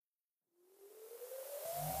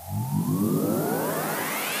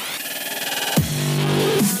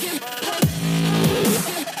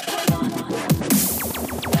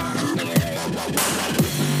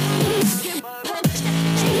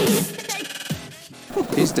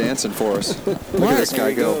He's dancing for us. Look at this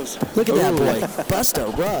guy go. Look at that boy. Bust a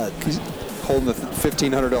rug. He's holding the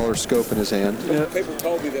 $1,500 scope in his hand. People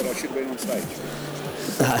told me that I should have been on stage.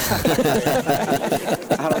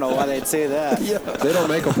 I don't know why they'd say that. Yeah. They don't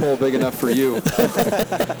make a pole big enough for you.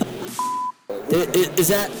 Is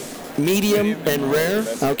that medium and rare?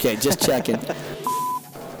 Okay, just checking.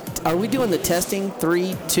 Are we doing the testing?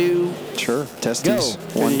 3, 2, Sure. Testes.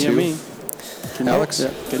 go. 1, 2. Can you hear me? Alex?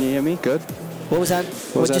 Yeah. Can you hear me? Good. What was that?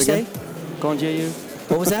 was What'd that you again? say? Can't hear you.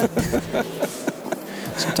 What was that?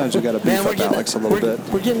 Sometimes we got to beef up Alex a little bit.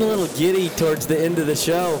 We're getting a little giddy towards the end of the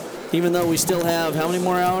show, even though we still have how many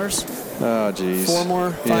more hours? Oh, geez. 4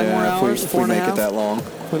 more, 5 more hours? If we make it that long.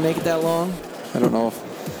 If we make it that long? I don't know if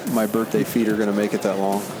my birthday feet are going to make it that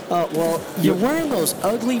long. Oh, well, you're wearing those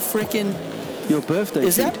ugly freaking... Your birthday.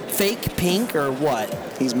 Is that fake pink or what?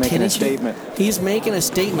 He's making a statement. He's making a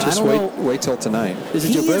statement. Just I don't know. wait till tonight. Is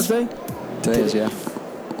it your birthday? Today is, yeah.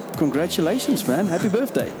 Congratulations, man. Happy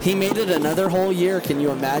birthday. He made it another whole year. Can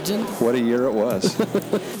you imagine? What a year it was.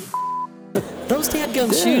 Those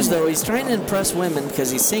dadgum shoes, though, he's trying to impress women because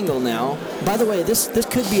he's single now. By the way, this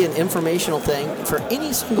could be an informational thing for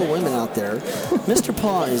any single women out there. Mr.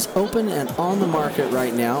 Paw is open and on the market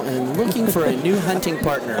right now and looking for a new hunting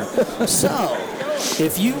partner. So,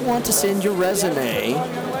 if you want to send your resume,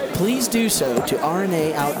 please do so to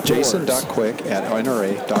RNA Outdoors.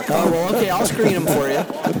 Jason.quick@nra.com. Oh, well, okay, I'll screen them for you.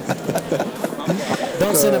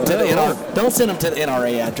 Don't send them to the don't send them to the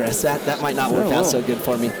NRA address. That might not work out so good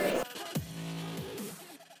for me.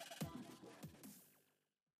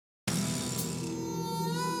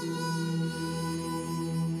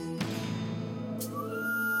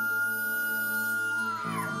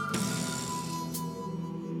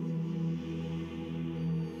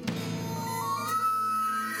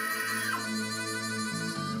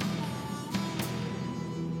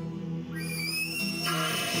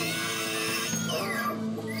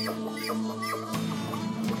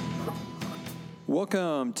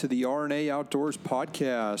 Welcome to the RNA Outdoors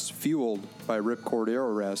podcast, fueled by Ripcord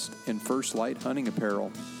Arrow Rest and First Light Hunting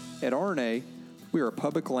Apparel. At RNA, we are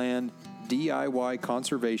public land DIY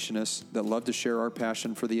conservationists that love to share our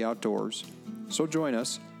passion for the outdoors. So join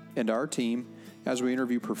us and our team as we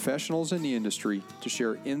interview professionals in the industry to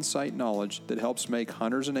share insight knowledge that helps make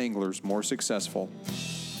hunters and anglers more successful.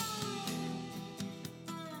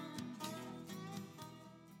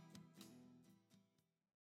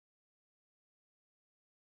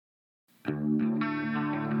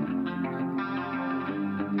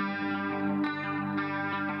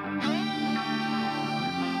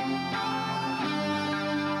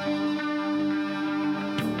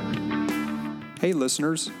 Hey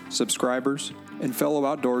listeners, subscribers, and fellow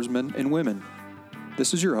outdoorsmen and women.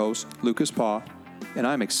 This is your host, Lucas Paw, and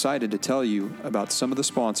I'm excited to tell you about some of the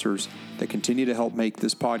sponsors that continue to help make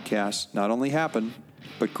this podcast not only happen,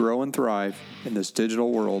 but grow and thrive in this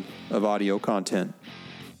digital world of audio content.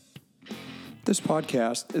 This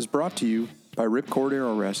podcast is brought to you by Ripcord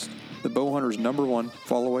Arrow Rest, the bow hunter's #1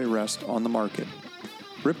 fall-away rest on the market.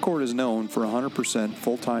 Ripcord is known for 100%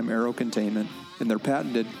 full-time arrow containment in their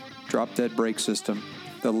patented drop-dead brake system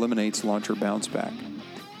that eliminates launcher bounce back.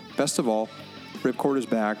 Best of all, Ripcord is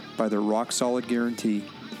backed by their rock-solid guarantee.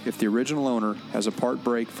 If the original owner has a part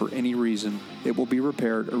break for any reason, it will be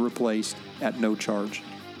repaired or replaced at no charge.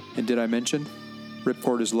 And did I mention?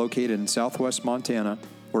 Ripcord is located in southwest Montana,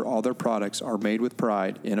 where all their products are made with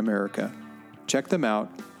pride in America. Check them out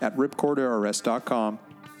at ripcordarrowrest.com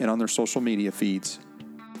and on their social media feeds.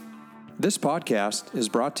 This podcast is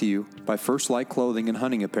brought to you by First Light Clothing and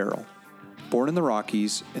Hunting Apparel. Born in the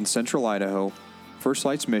Rockies in central Idaho, First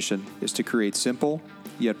Light's mission is to create simple,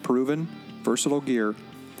 yet proven, versatile gear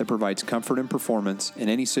that provides comfort and performance in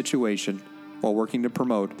any situation while working to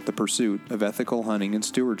promote the pursuit of ethical hunting and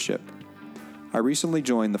stewardship. I recently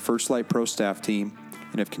joined the First Light Pro Staff team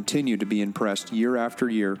and have continued to be impressed year after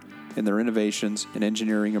year in their innovations in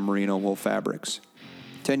engineering of merino wool fabrics.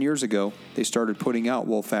 10 years ago, they started putting out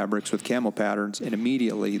wool fabrics with camo patterns, and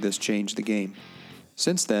immediately this changed the game.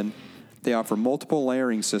 Since then, they offer multiple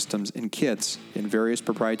layering systems and kits in various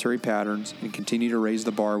proprietary patterns and continue to raise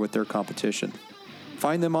the bar with their competition.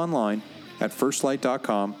 Find them online at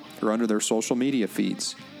firstlight.com or under their social media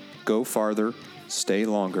feeds. Go farther, stay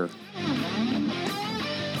longer.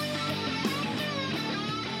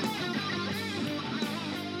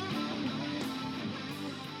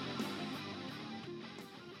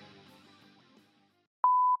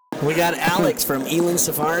 We got Alex from Eland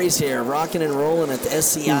Safaris here, rocking and rolling at the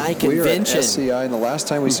SCI convention. We were at SCI, and the last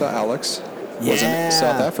time we saw Alex, was in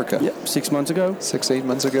South Africa. Yep, 6 months ago. 6-8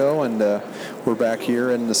 months ago, and we're back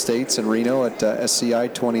here in the States in Reno at SCI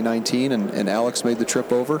 2019, and Alex made the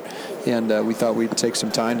trip over, and we thought we'd take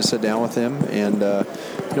some time to sit down with him and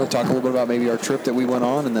talk a little bit about maybe our trip that we went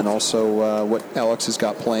on, and then also what Alex has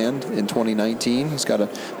got planned in 2019. He's got a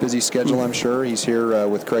busy schedule, I'm sure. He's here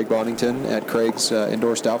with Craig Boddington at Craig's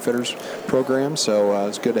Endorsed Outfitters program, so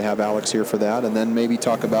it's good to have Alex here for that, and then maybe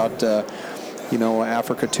talk about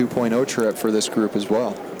Africa 2.0 trip for this group as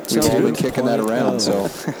well. We've all been kicking that around, so.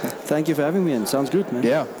 Thank you for having me, and sounds good, man.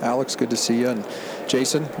 Yeah, Alex, good to see you. And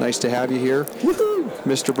Jason, nice to have you here. Woohoo!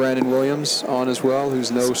 Mr. Brandon Williams on as well,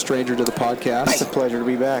 who's no stranger to the podcast. It's a pleasure to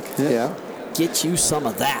be back. Yeah. Get you some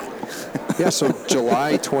of that. Yeah, so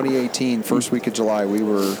July 2018, first week of July, we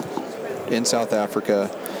were in South Africa.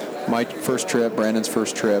 My first trip, Brandon's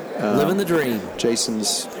first trip. Living the dream.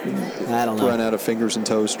 Jason's I don't know. run out of fingers and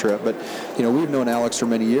toes trip. But, we've known Alex for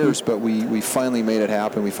many years, but we finally made it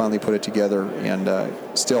happen. We finally put it together. And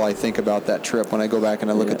still I think about that trip when I go back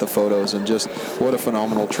and I look at the photos, and just what a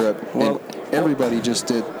phenomenal trip. Well, and everybody just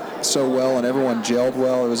did so well, and everyone gelled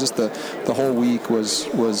well. It was just the whole week was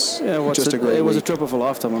just a great week. It was a trip of a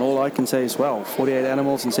lifetime, and all I can say is, 48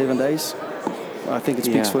 animals in 7 days. I think it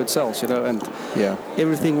speaks for itself, and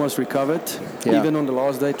everything was recovered. Yeah. Even on the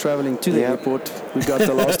last day traveling to the airport, we got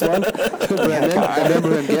the last one. I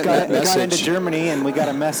remember him getting that message. Got into Germany and we got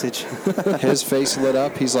a message. His face lit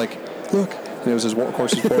up. He's like, look. And it was his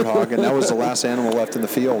warthog, and that was the last animal left in the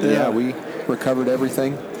field. Yeah, we recovered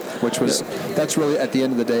everything, that's really, at the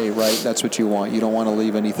end of the day, right? That's what you want. You don't want to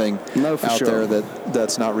leave anything out there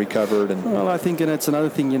that's not recovered. And well, I think, and it's another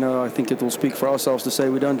thing, I think it will speak for ourselves to say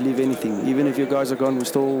we don't leave anything. Even if you guys are gone, we're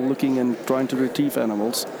still looking and trying to retrieve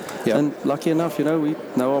animals. Yep. And lucky enough, we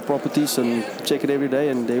know our properties and check it every day,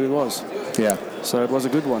 and there it was. Yeah. So it was a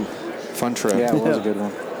good one. Fun trip. Yeah, it was a good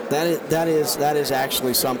one. That is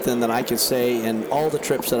actually something that I could say in all the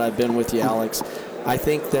trips that I've been with you, Alex. I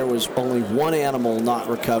think there was only one animal not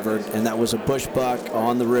recovered, and that was a bush buck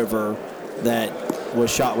on the river that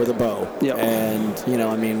was shot with a bow. Yep.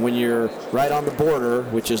 And, when you're right on the border,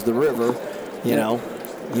 which is the river,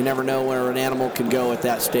 you never know where an animal can go at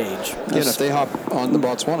that stage. Yeah, and if they hop on the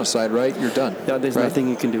Botswana side, right, you're done. Yeah, there's nothing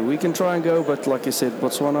you can do. We can try and go, but like I said,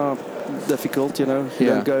 Botswana, difficult, You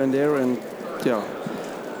don't go in there, and,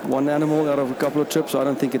 one animal out of a couple of trips, I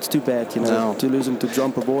don't think it's too bad, to lose them to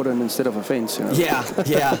jump a border instead of a fence. Yeah.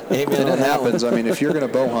 Amen. And it happens. If you're going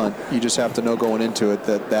to bow hunt, you just have to know going into it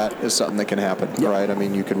that is something that can happen, right?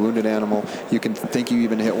 You can wound an animal. You can think you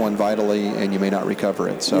even hit one vitally, and you may not recover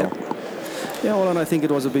it. So. Yeah, well, and I think it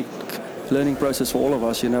was a big learning process for all of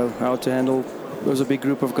us, how to handle. There was a big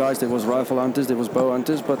group of guys. There was rifle hunters, there was bow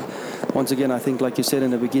hunters, but once again, I think, like you said in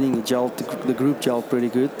the beginning, the group gelled pretty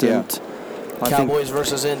good. Yeah. And Cowboys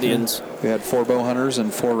versus Indians. We had 4 bow hunters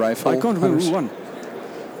and 4 rifle I can't remember who won.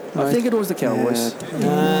 I think it was the Cowboys.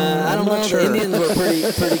 I don't know. Sure. The Indians were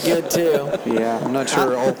pretty good too. Yeah, I'm not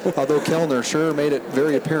sure. Although Kellner sure made it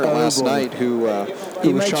very apparent last night who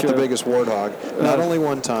shot the biggest warthog. Not only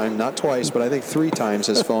one time, not twice, but I think 3 times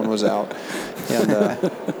his phone was out. And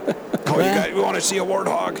you guys, we want to see a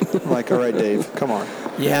warthog. I'm like, all right, Dave, come on.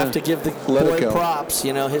 You have to give the boy props.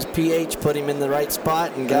 His pH put him in the right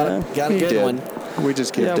spot and got a good one. We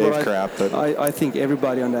just give Dave crap, but I think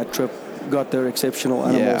everybody on that trip got their exceptional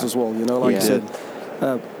animals as well. Like you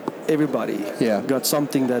said, everybody got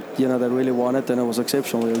something that that really wanted, and it was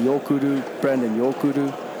exceptional. Your kudu, Brandon, your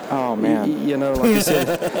kudu. Oh man, like you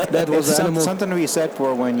said, that was something to be said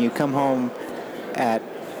for when you come home at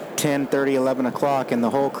 10:30, 11 o'clock, and the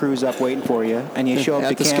whole crew's up waiting for you, and you show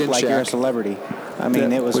up to camp like you're a celebrity.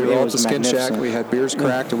 It was we were all at the magnificent. Skin Shack. We had beers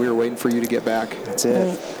cracked, and we were waiting for you to get back. That's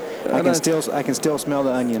it. I can still smell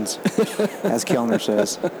the onions, as Kellner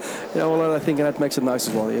says. Yeah, well, I think that makes it nice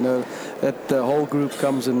as well. That the whole group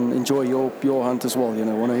comes and enjoy your hunt as well.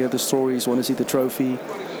 Want to hear the stories, want to see the trophy,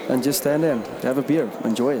 and just stand there, have a beer,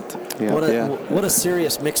 enjoy it. Yeah. What a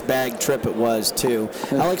serious mixed bag trip it was too.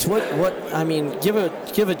 Alex, give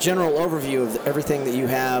a general overview of everything that you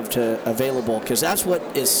have available, because that's what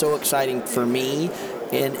is so exciting for me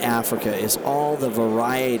in Africa, is all the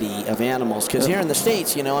variety of animals. Because here in the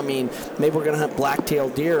States, maybe we're going to hunt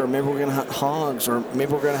black-tailed deer, or maybe we're going to hunt hogs, or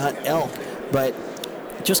maybe we're going to hunt elk, but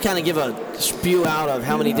just kind of give a spew out of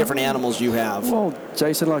how many different animals you have. Well,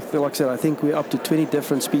 Jason, like I said, I think we're up to 20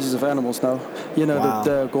 different species of animals now. Wow.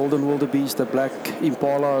 The golden wildebeest, the black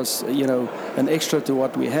impalas, an extra to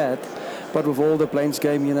what we had. But with all the plains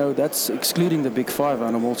game, that's excluding the big 5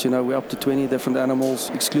 animals. We're up to 20 different animals,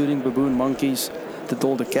 excluding baboon monkeys. with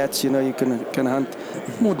all the cats, you can hunt.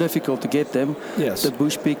 More difficult to get them. Yes. The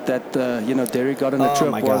bush pig that Derek got on a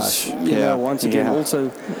trip was, once again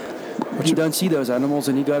also. You don't see those animals,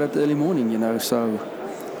 and he got it early morning, So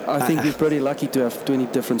I think we're pretty lucky to have 20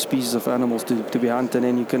 different species of animals to be hunting,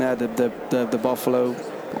 and you can add the buffalo,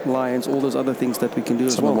 lions, all those other things that we can do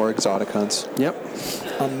as well. Some of the more exotic hunts. Yep.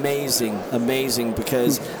 Amazing,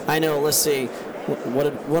 because I know, let's see,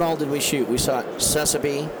 what all did we shoot? We shot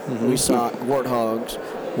Sesame, we shot warthogs,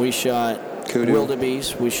 we shot kudu,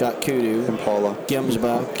 wildebeest, we shot kudu, impala,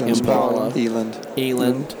 gemsbuck, impala,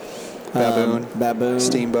 eland, baboon,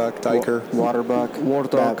 steenbuck, diker, waterbuck,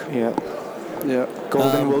 warthog,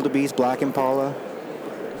 golden wildebeest, black impala.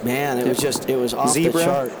 Man, it was off zebra, the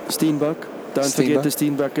chart. Steenbuck. Don't forget the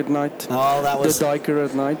steenbuck at night. Oh, that was the diker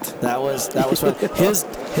at night. That was fun.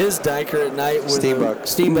 His diker at night with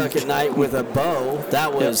steenbuck at night with a bow.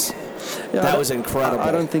 That was was incredible.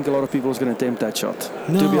 I don't think a lot of people was going to attempt that shot.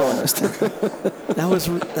 To be honest, that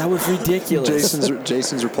was ridiculous.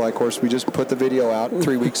 Jason's reply, of course, we just put the video out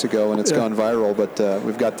 3 weeks ago and it's gone viral. But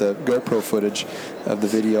we've got the GoPro footage of the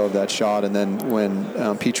video of that shot. And then when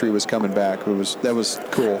Petrie was coming back, that was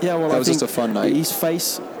cool. Yeah, well, that was just a fun night. His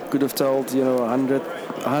face could have told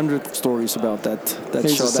 100 stories about that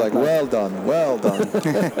He's shot. Just like, well done.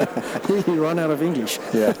 He ran out of English.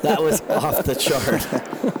 Yeah, that was off the chart.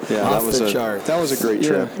 Chart. That was a great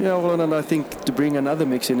trip. Yeah. Well, and I think to bring another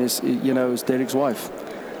mix in is Derek's wife.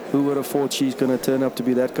 Who would have thought she's going to turn up to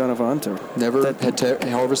be that kind of a hunter? Never had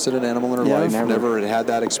harvested an animal in her life. Never had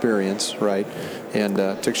that experience, right? And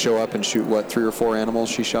to show up and shoot 3 or 4 animals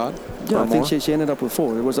she shot. Yeah, I think she ended up with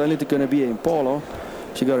 4. It was only going to be an impala.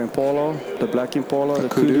 She got impala, the black impala, the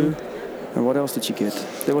kudu, and what else did she get?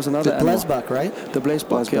 There was another animal. The blesbuck, right? The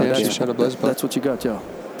blesbuck, she shot a blesbuck. That's what she got,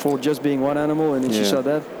 for just being one animal, and then she shot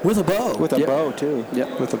that. With a bow. With a bow, too.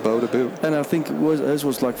 Yeah. With a bow to boot. And I think hers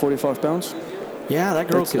was like 45 pounds. Yeah, that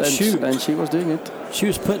girl could shoot. And she was doing it. She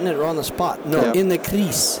was putting it on the spot. No, in the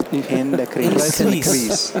crease. In the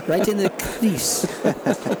crease. Right in the crease.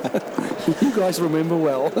 You guys remember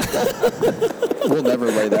well. We'll never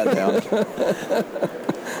lay that down.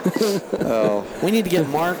 We need to get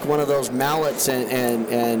Mark one of those mallets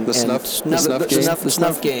and the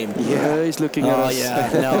snuff game. Yeah, he's looking at us. Oh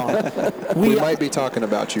yeah, no. We might be talking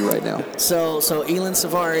about you right now. So Eland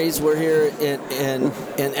Safaris, we're here in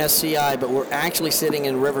SCI, but we're actually sitting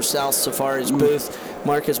in River South Safari's booth.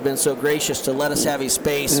 Mark has been so gracious to let us have his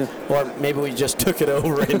space, or maybe we just took it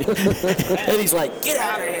over, and he's like, "Get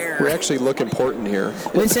out of here." We actually look important here.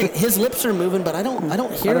 Wait a second, his lips are moving, but I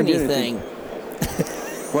don't hear anything.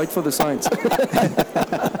 Wait for the signs.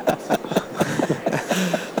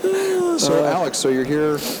 So, Alex, you're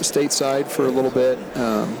here stateside for a little bit.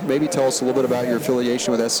 Maybe tell us a little bit about your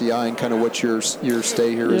affiliation with SCI and kind of what your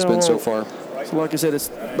stay here has been so far. So like I said, it's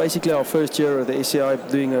basically our first year at the SCI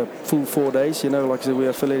doing a full 4 days. Like I said,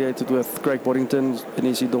 we're affiliated with Craig Boddington and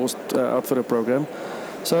his endorsed outfitter program.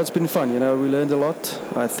 So it's been fun, we learned a lot.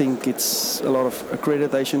 I think it's a lot of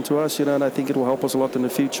accreditation to us, and I think it will help us a lot in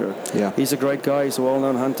the future. Yeah. He's a great guy. He's a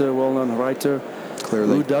well-known hunter, well-known writer.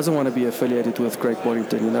 Clearly. Who doesn't want to be affiliated with Craig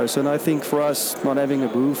Boddington, So and I think for us, not having a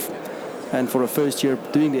booth and for a first year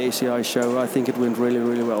doing the ACI show, I think it went really,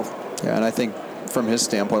 really well. Yeah, and I think from his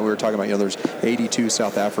standpoint, we were talking about, there's 82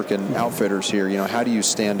 South African outfitters here. How do you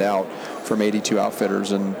stand out from 82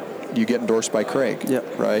 outfitters? And you get endorsed by Craig,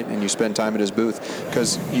 right? And you spend time at his booth,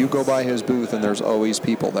 because you go by his booth and there's always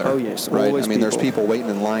people there. Oh, yes. Right? Always there's people waiting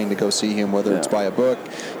in line to go see him, whether it's buy a book,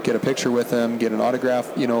 get a picture with him, get an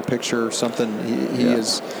autograph, picture, something.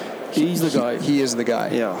 He's the guy. He is the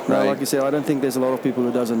guy. Yeah. Right? Now, like I said, I don't think there's a lot of people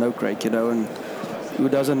who doesn't know Craig, and who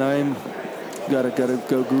doesn't know him, gotta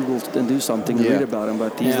go Google and do something and read about him,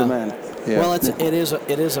 but he's the man. Yeah. Well, it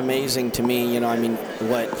is amazing to me,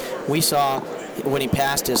 what we saw when he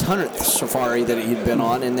passed his 100th safari that he'd been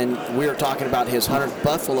on, and then we were talking about his 100th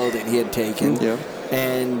buffalo that he had taken. Yeah.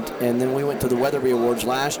 And then we went to the Weatherby Awards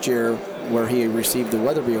last year where he received the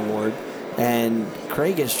Weatherby Award, and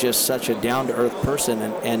Craig is just such a down-to-earth person,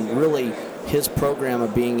 and really his program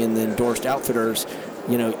of being in the endorsed outfitters,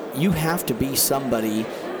 you have to be somebody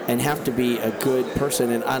and have to be a good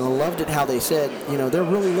person. And I loved it how they said, they're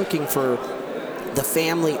really looking for the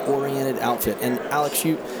family-oriented outfit. And Alex,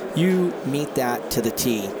 you meet that to the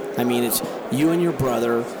T. It's you and your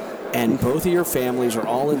brother, and both of your families are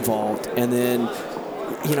all involved. And then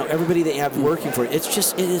everybody that you have working for it.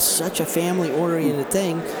 It is such a family-oriented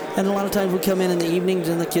thing. And a lot of times we come in the evenings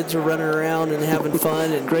and the kids are running around and having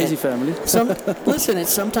fun. And crazy family. Listen,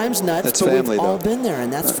 it's sometimes nuts, that's but family, we've all though. been there,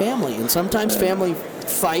 and that's family. And sometimes family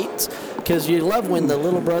fights because you love when the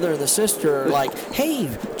little brother and the sister are like, hey,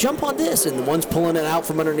 jump on this, and the one's pulling it out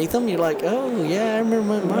from underneath them. You're like, oh, yeah, I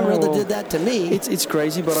remember when my brother did that to me. It's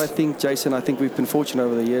crazy, but I think, Jason, we've been fortunate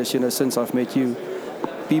over the years, since I've met you.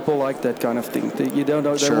 People like that kind of thing. They don't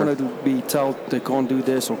want to be told they can't do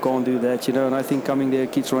this or can't do that, And I think coming there,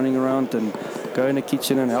 kids running around and go in the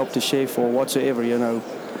kitchen and help the chef or whatsoever,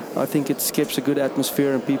 I think it keeps a good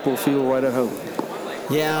atmosphere and people feel right at home.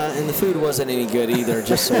 Yeah, and the food wasn't any good either,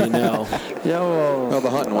 just so you know. Yeah, well, the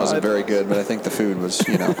hunting wasn't very good, but I think the food was,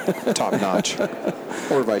 top notch,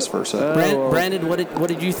 or vice versa. Brandon, what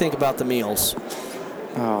did you think about the meals?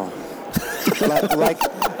 Oh,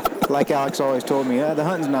 like Alex always told me, the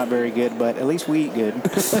hunting's not very good, but at least we eat good.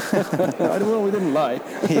 Well, we didn't lie.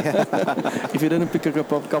 Yeah. If you didn't pick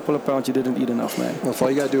up a couple of pounds, you didn't eat enough, man. Well, if all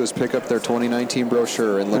you got to do is pick up their 2019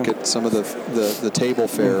 brochure and look at some of the table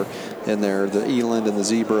fare in there, the eland and the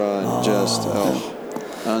zebra, and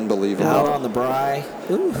unbelievable. Out on the braai.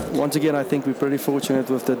 Ooh. Once again, I think we're pretty fortunate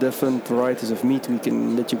with the different varieties of meat we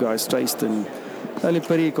can let you guys taste, and only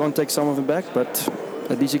pity you can't take some of them back, but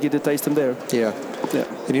at least you get to taste them there. Yeah.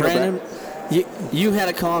 And Brandon, you had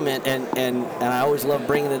a comment, and I always love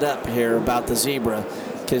bringing it up here about the zebra,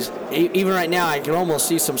 because even right now I can almost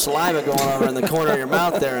see some saliva going over in the corner of your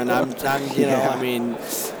mouth there, and I'm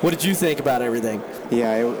what did you think about everything?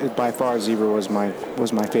 Yeah, it by far zebra was my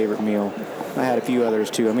favorite meal. I had a few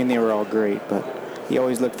others too. I mean, they were all great, but you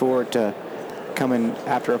always look forward to coming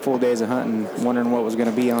after a full days of hunting, wondering what was going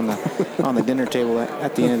to be on the dinner table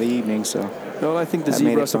at the end of the evening. So. Well, I think the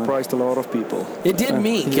zebra surprised a lot of people. It did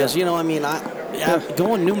me, because, I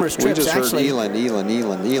go on numerous trips. We just actually. heard eland.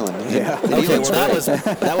 Yeah. Okay, well,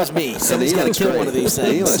 that was me. Someone's got to kill one of these things.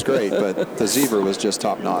 The eland's great, but the zebra was just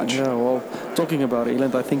top notch. Yeah, well, talking about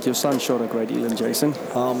eland, I think your son shot a great eland, Jason.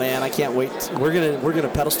 Oh, man, I can't wait. We're gonna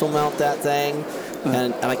pedestal mount that thing.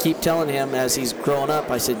 And I keep telling him as he's growing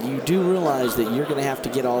up, I said, you do realize that you're going to have to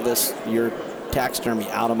get all your taxidermy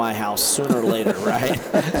out of my house sooner or later, right?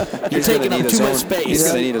 You're taking up too much space. He's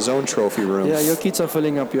going to need his own trophy room. Yeah, your kids are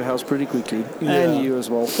filling up your house pretty quickly. Yeah. And you as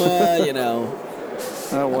well.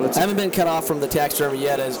 Well, I haven't been cut off from the taxidermy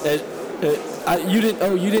yet. You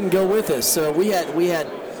didn't go with us. So we had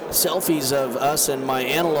selfies of us and my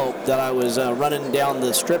antelope that I was running down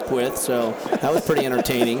the strip with, so that was pretty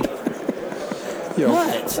entertaining.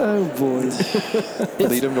 What? Oh, boy.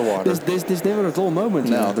 Lead him to water. There's never a dull moment.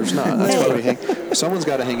 No, there's not. That's why someone's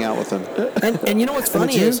got to hang out with them. And you know what's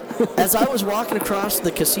funny is, as I was walking across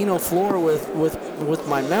the casino floor with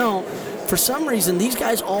my mount, for some reason, these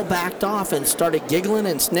guys all backed off and started giggling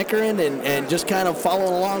and snickering and just kind of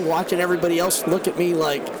following along, watching everybody else look at me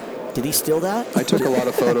like, did he steal that? I took a lot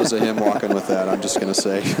of photos of him walking with that, I'm just going to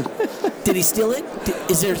say. Did he steal it?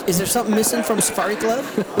 Is there something missing from Safari Club?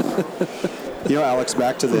 Alex,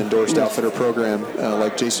 back to the endorsed outfitter program,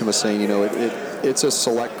 like Jason was saying, it's a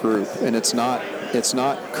select group, and it's not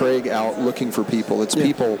Craig out looking for people. It's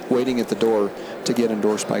people waiting at the door to get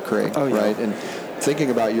endorsed by Craig, right? And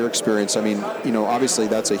thinking about your experience, I mean, obviously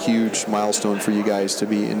that's a huge milestone for you guys to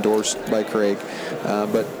be endorsed by Craig,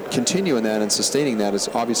 but continuing that and sustaining that is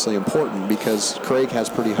obviously important because Craig has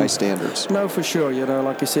pretty high standards. No, for sure.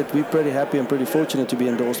 Like I said, we're pretty happy and pretty fortunate to be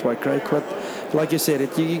endorsed by Craig. But like you said,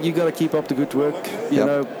 you got to keep up the good work. You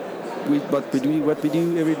know, we do what we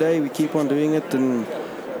do every day. We keep on doing it, and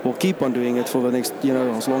we'll keep on doing it for the next,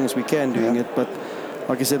 as long as we can doing it. But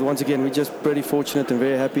like I said, once again, we're just pretty fortunate and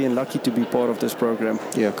very happy and lucky to be part of this program.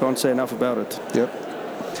 Yeah, can't say enough about it. Yep,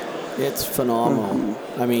 it's phenomenal.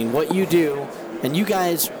 I mean, what you do, and you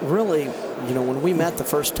guys really, when we met the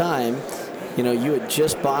first time, you had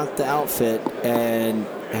just bought the outfit and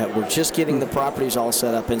we're just getting the properties all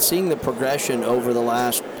set up, and seeing the progression over the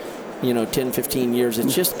last, 10, 15 years,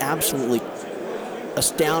 it's just absolutely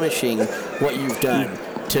astonishing what you've done.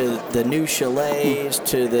 To the new chalets,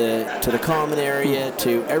 to the common area,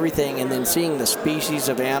 to everything, and then seeing the species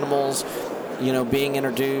of animals, being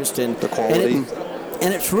introduced, and the quality.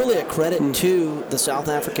 And it's really a credit to the South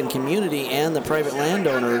African community and the private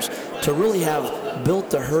landowners to really have built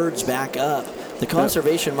the herds back up. The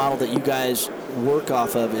conservation model that you guys work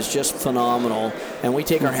off of is just phenomenal, and we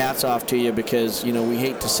take our hats off to you because, we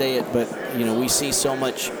hate to say it, but, we see so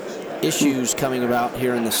much issues coming about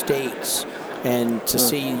here in the States. And to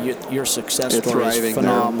see your success story is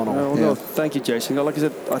phenomenal. No, thank you, Jason. Like I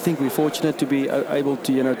said, I think we're fortunate to be able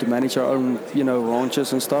to, to manage our own,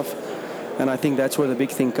 ranches and stuff. And I think that's where the big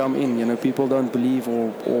thing come in. You know, people don't believe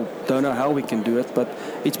or don't know how we can do it, but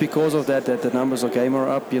it's because of that the numbers of game are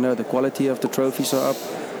up. You know, the quality of the trophies are up.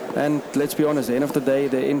 And let's be honest, at the end of the day,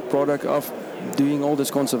 the end product of doing all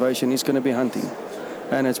this conservation is going to be hunting.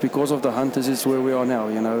 And it's because of the hunters is where we are now,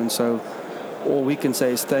 you know. And so all we can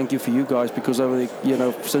say is thank you for you guys, because over the, you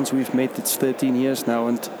know, since we've met, it's 13 years now,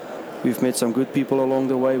 and we've met some good people along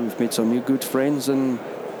the way. We've met some new good friends, and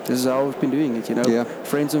this is how we've been doing it, you know. Yeah.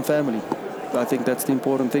 Friends and family. I think that's the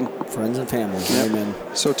important thing. Friends and family. Yeah. Amen.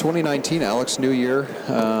 So 2019, Alex, new year.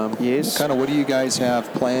 Yes. Kind of what do you guys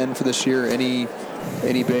have planned for this year? Any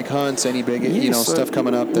big hunts? Any big stuff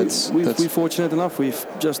coming up? We're fortunate enough. We've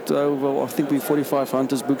just I think we've 45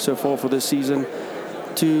 hunters booked so far for this season.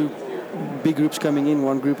 2 big groups coming in,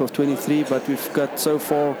 1 group of 23, but we've got so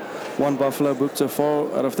far 1 buffalo booked so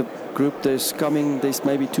far. Out of the group there's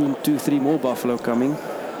maybe 3 more buffalo coming.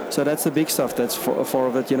 So that's the big stuff. That's far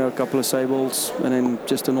of it, you know, a couple of sables and then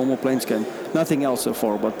just a normal plains game. Nothing else so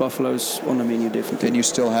far, but buffalo's on the menu definitely. And you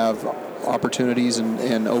still have opportunities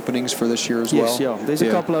and openings for this year as well? Yes, yeah. There's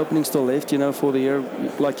a couple of openings still left, you know, for the year.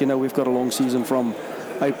 Like, you know, we've got a long season from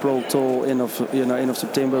April till end of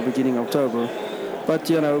September, beginning October. But,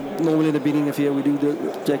 you know, normally in the beginning of the year we do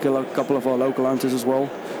take a couple of our local hunters as well.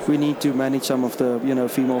 We need to manage some of the, you know,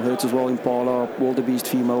 female herds as well, Impala, wildebeest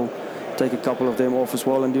female. Take a couple of them off as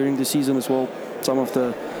well, and during the season as well, some of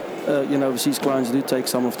the overseas clients do take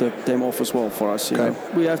some of them off as well for us. You know.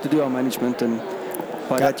 We have to do our management, and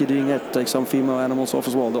by that you're doing it, take some female animals off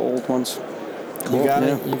as well, the old ones. Cool.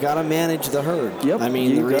 You gotta manage the herd. Yep. I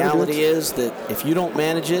mean, the reality is that if you don't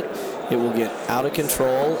manage it, it will get out of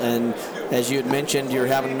control. And as you had mentioned, you were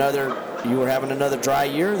having another dry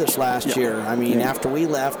year this last year. I mean, after we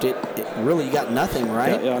left, it really, you got nothing,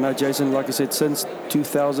 right? Yeah, no, Jason, like I said, since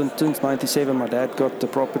 97, my dad got the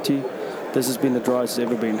property. This has been the driest it's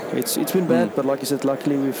ever been. It's been bad, but like I said,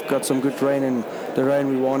 luckily we've got some good rain, and the rain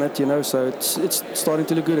we wanted, you know, so it's starting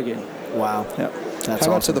to look good again. Wow. Yeah. That's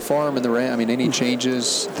How about awesome. to the farm and the rain? I mean, any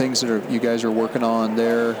changes, things that you guys are working on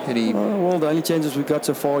there? Well, the only changes we got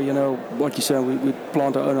so far, you know, like you said, we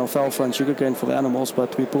plant our own alfalfa and sugarcane for the animals,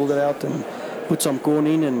 but we pulled it out and put some corn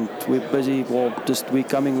in, and we're busy. Well, this week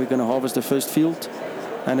coming, we're going to harvest the first field,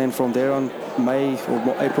 and then from there on, May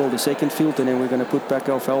or April, the second field, and then we're going to put back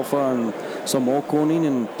alfalfa and some more corn in,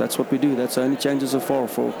 and that's what we do. That's the only changes so far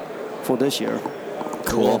for this year.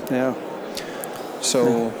 Cool. Yeah.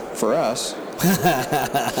 So for us,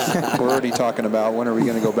 we're already talking about when are we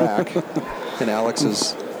going to go back, and Alex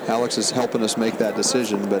is helping us make that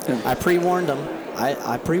decision. But I pre-warned him.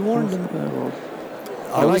 I pre-warned him.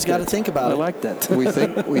 Always got to think about it. I like that. we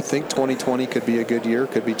think 2020 could be a good year,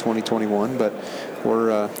 could be 2021, but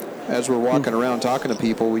we're as we're walking around talking to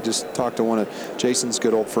people, we just talked to one of Jason's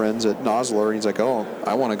good old friends at Nosler, and he's like, "Oh,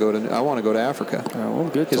 I want to go to Africa." Oh, well,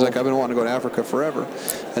 good. He's like, "I've been wanting to go to Africa forever."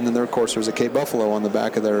 And then there, of course, there's a Cape Buffalo on the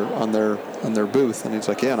back of their booth, and he's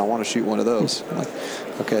like, "Yeah, and I want to shoot one of those." I'm like,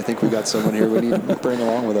 okay, I think we got someone here we need to bring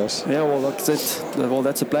along with us. Yeah, well, that's it. Well,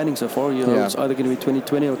 that's the planning so far. You know, it's either going to be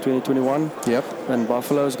 2020 or 2021. Yep. And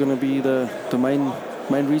Buffalo is going to be the main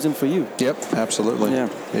reason for you. Yep, absolutely.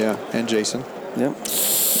 Yeah, and Jason. Yep.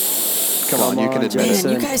 Come on, you can admit it.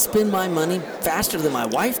 Man, you guys spend my money faster than my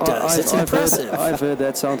wife does. It's impressive. I've heard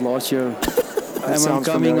that sound last year. Am I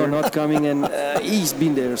coming or not coming? And he's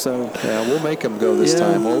been there, so. Yeah, we'll make him go this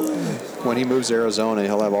time. When he moves to Arizona,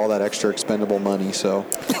 he'll have all that extra expendable money, so.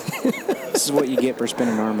 This is what you get for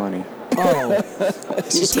spending our money. Oh, damn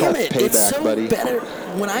it. Payback, It's so buddy. better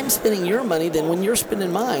when I'm spending your money than when you're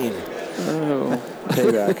spending mine. Oh.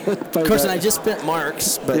 Payback. Of course, and I just spent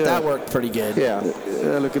Mark's, but that worked pretty good. Yeah.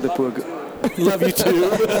 Look at the poor guy. Love you too.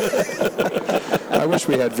 I wish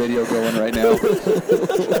we had video going right now.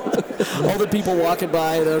 All the people walking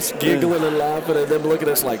by and us giggling and laughing and them looking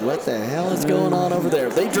at us like, what the hell is going on over there?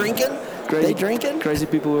 They drinking? They drinking? Crazy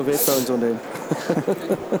people with headphones on them.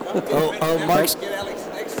 Oh, Mark's.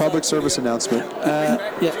 Public service announcement.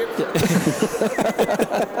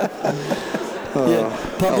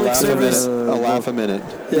 Public service. A laugh a minute.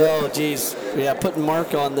 Oh, geez. Yeah, putting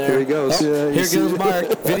Mark on there. Here he goes. Oh, here goes Mark.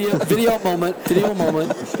 Video moment.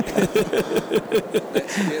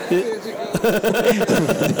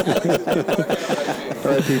 All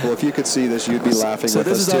right, people, if you could see this, you'd be laughing So with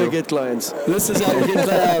this us, is how too. you get clients. This is how you get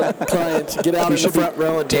clients. Get out in the front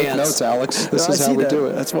row and Take dance. notes, Alex. This I is how see we that. do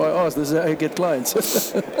it. That's why I asked. This is how you get clients.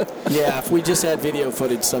 Yeah, if we just had video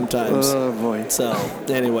footage sometimes. Oh, boy. So,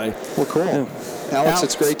 anyway. Well, cool. Alex,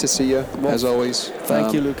 it's great to see you, as always.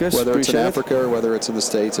 Thank you, Lucas. Whether it's in Appreciate it. Africa or whether it's in the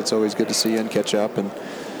States, it's always good to see you and catch up. And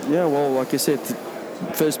Yeah, well, like I said,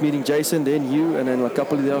 first meeting Jason, then you, and then a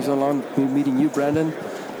couple of days along, meeting you, Brandon.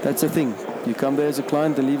 that's the thing. You come there as a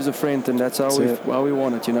client and leave as a friend, and that's how we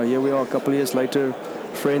want it. Here we are a couple of years later,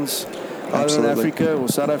 friends, either in Africa or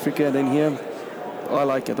South Africa, and then here. I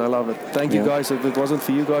like it. I love it. Thank you guys. If it wasn't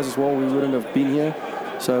for you guys as well, we wouldn't have been here.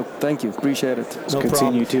 So thank you. Appreciate it. No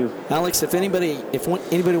Continue too. Alex, if anybody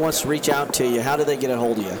wants to reach out to you, how do they get a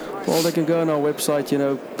hold of you? Well, they can go on our website,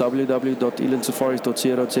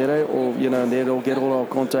 www.elandsafaris.co.za, or, and there they'll get all our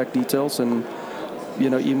contact details and,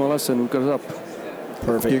 email us and look us up.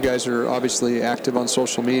 Perfect. You guys are obviously active on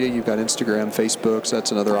social media. You've got Instagram, Facebook, so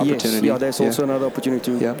that's another opportunity. Yes, there's also another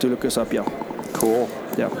opportunity to look us up, Cool.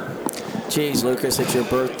 Yeah. Geez, Lucas, it's your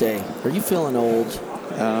birthday. Are you feeling old?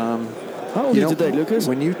 How old are you today, Lucas?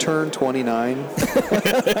 When you turn 29,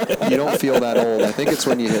 you don't feel that old. I think it's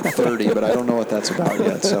when you hit 30, but I don't know what that's about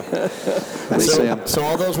yet. So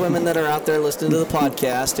all those women that are out there listening to the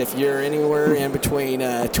podcast, if you're anywhere in between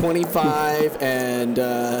 25 and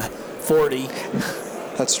 40,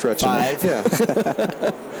 that's stretching. 5. Yeah.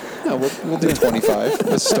 No, we'll do 25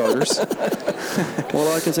 as starters. Well,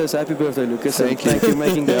 all I can say is happy birthday, Lucas. Thank you. Thank you for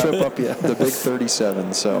making the trip up here. The big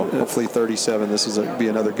 37. So hopefully 37. This is be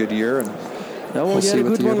another good year, and we'll see. You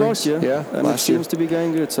had a good one last year. Yeah, and it seems to be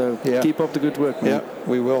going good. So keep up the good work, man. Yeah,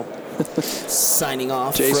 we will. Signing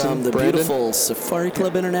off Jason, from the Brandon. Beautiful Safari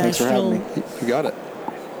Club International. Thanks for having me. You got it.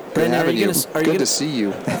 Brandon, Good to see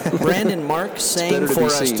you. Brandon, Mark sang for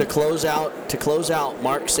us to close out.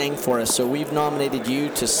 Mark sang for us, so we've nominated you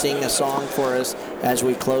to sing a song for us as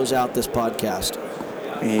we close out this podcast.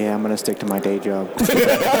 Yeah, I'm gonna stick to my day job.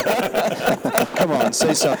 Come on,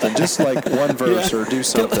 say something. Just like one verse or do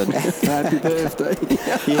something. Happy birthday.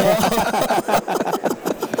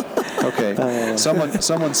 Okay.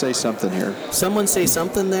 Someone say something here. Someone say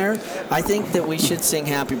something there. I think that we should sing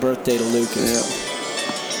Happy Birthday to Lucas. Yeah.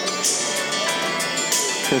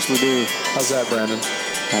 Chris Ledoux. How's that, Brandon?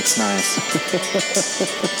 That's nice.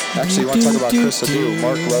 Actually, you want to talk about Chris Ledoux?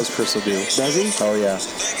 Mark loves Chris Ledoux. Does he? Oh, yeah.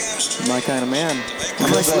 My kind of man. I'm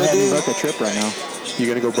going to go ahead and book a trip right now. You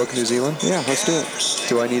going to go book New Zealand? Yeah, let's do it.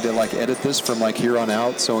 Do I need to, edit this from, here on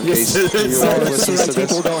out, so in case you listen to this?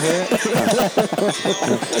 People don't hear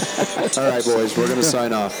it? All right, boys, we're going to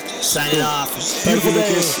sign off. Signing off. Beautiful day.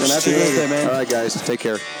 And happy birthday, man. All right, guys, take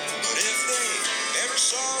care.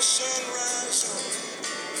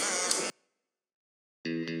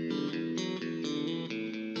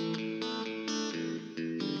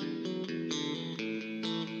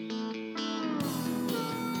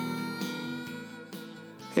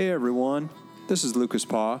 Hey everyone, this is Lucas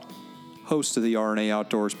Paw, host of the RNA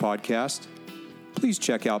Outdoors podcast. Please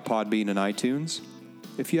check out Podbean and iTunes.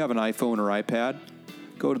 If you have an iPhone or iPad,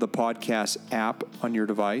 go to the podcast app on your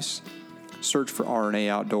device, search for RNA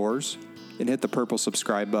Outdoors, and hit the purple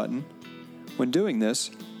subscribe button. When doing this,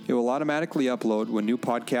 it will automatically upload when new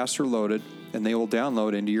podcasts are loaded, and they will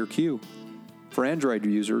download into your queue. For Android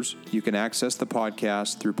users, you can access the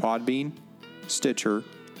podcast through Podbean, Stitcher,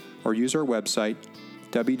 or use our website,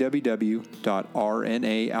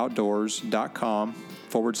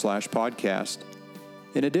 www.rnaoutdoors.com/podcast.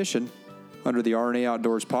 In addition, under the RNA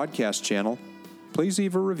Outdoors podcast channel, please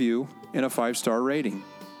leave a review and a 5-star rating.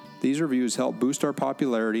 These reviews help boost our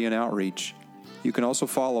popularity and outreach. You can also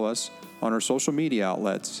follow us on our social media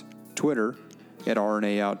outlets, Twitter at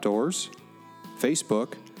RNA Outdoors,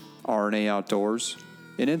 Facebook, RNA Outdoors,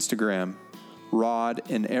 and Instagram, Rod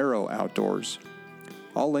and Arrow Outdoors.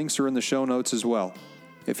 All links are in the show notes as well.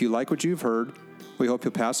 If you like what you've heard, we hope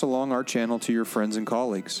you'll pass along our channel to your friends and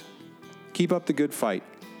colleagues. Keep up the good fight.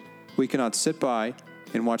 We cannot sit by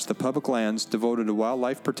and watch the public lands devoted to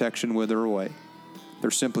wildlife protection wither away.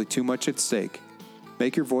 There's simply too much at stake.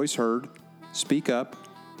 Make your voice heard, speak up,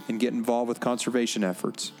 and get involved with conservation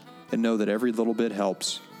efforts, and know that every little bit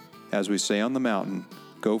helps. As we say on the mountain,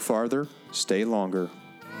 go farther, stay longer.